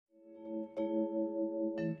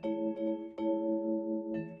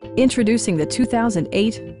Introducing the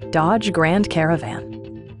 2008 Dodge Grand Caravan.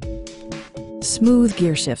 Smooth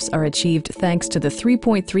gear shifts are achieved thanks to the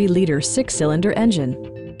 3.3-liter six-cylinder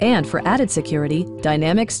engine. And for added security,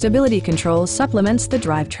 dynamic stability control supplements the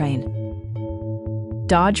drivetrain.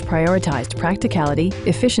 Dodge prioritized practicality,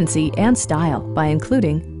 efficiency, and style by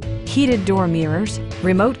including heated door mirrors,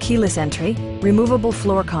 remote keyless entry, removable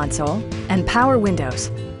floor console, and power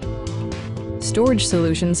windows. Storage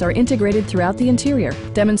solutions are integrated throughout the interior,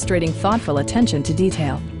 demonstrating thoughtful attention to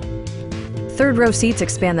detail. Third-row seats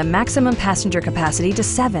expand the maximum passenger capacity to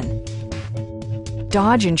 7.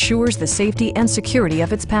 Dodge ensures the safety and security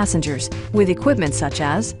of its passengers with equipment such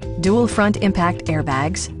as dual front impact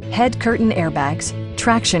airbags, head curtain airbags,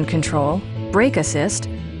 traction control, brake assist,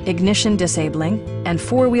 ignition disabling, and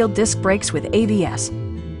four-wheel disc brakes with ABS.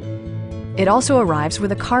 It also arrives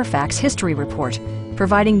with a Carfax history report,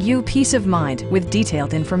 providing you peace of mind with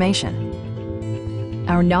detailed information.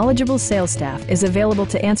 Our knowledgeable sales staff is available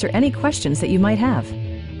to answer any questions that you might have.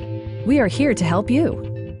 We are here to help you.